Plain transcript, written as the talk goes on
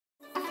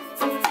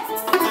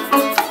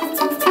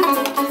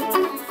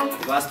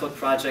Glassbook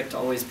Project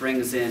always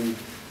brings in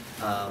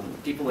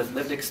people with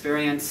lived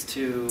experience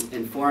to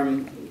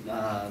inform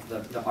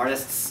the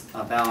artists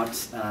about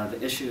the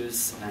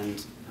issues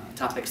and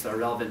topics that are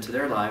relevant to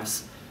their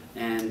lives.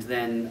 And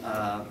then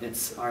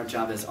it's our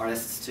job as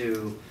artists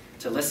to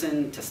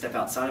listen, to step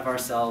outside of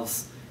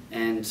ourselves,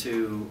 and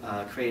to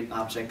create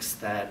objects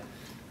that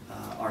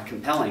are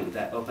compelling,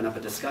 that open up a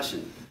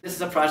discussion. This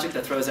is a project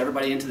that throws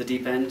everybody into the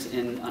deep end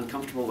in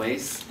uncomfortable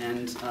ways,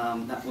 and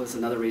that was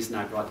another reason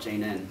I brought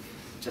Jane in,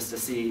 just to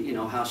see, you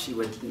know, how she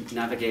would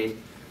navigate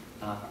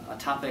a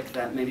topic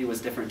that maybe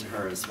was different to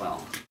her as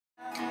well.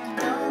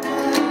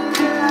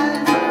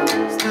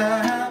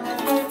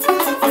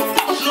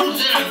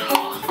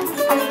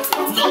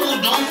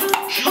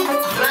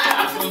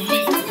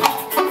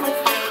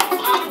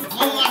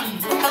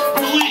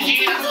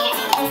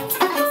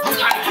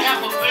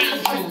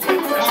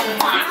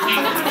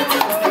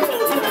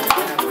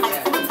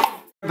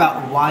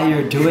 About why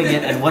you're doing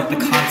it and what the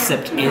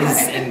concept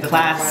is in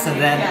class, and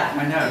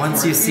then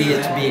once you see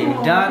it being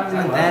done,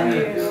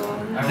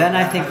 then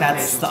I think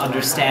that's the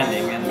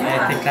understanding, and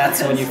I think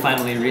that's when you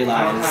finally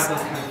realize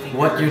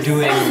what you're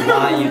doing,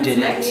 why you did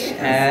it,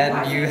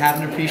 and you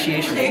have an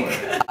appreciation for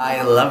it.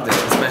 I loved it,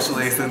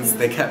 especially since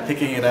they kept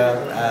picking it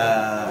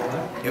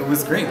up. It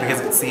was great because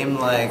it seemed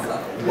like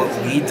what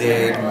we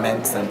did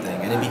meant something,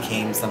 and it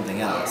became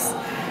something else.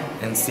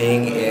 And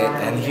seeing it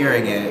and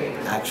hearing it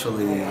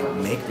actually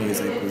make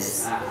music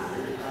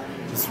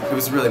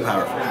was really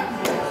powerful.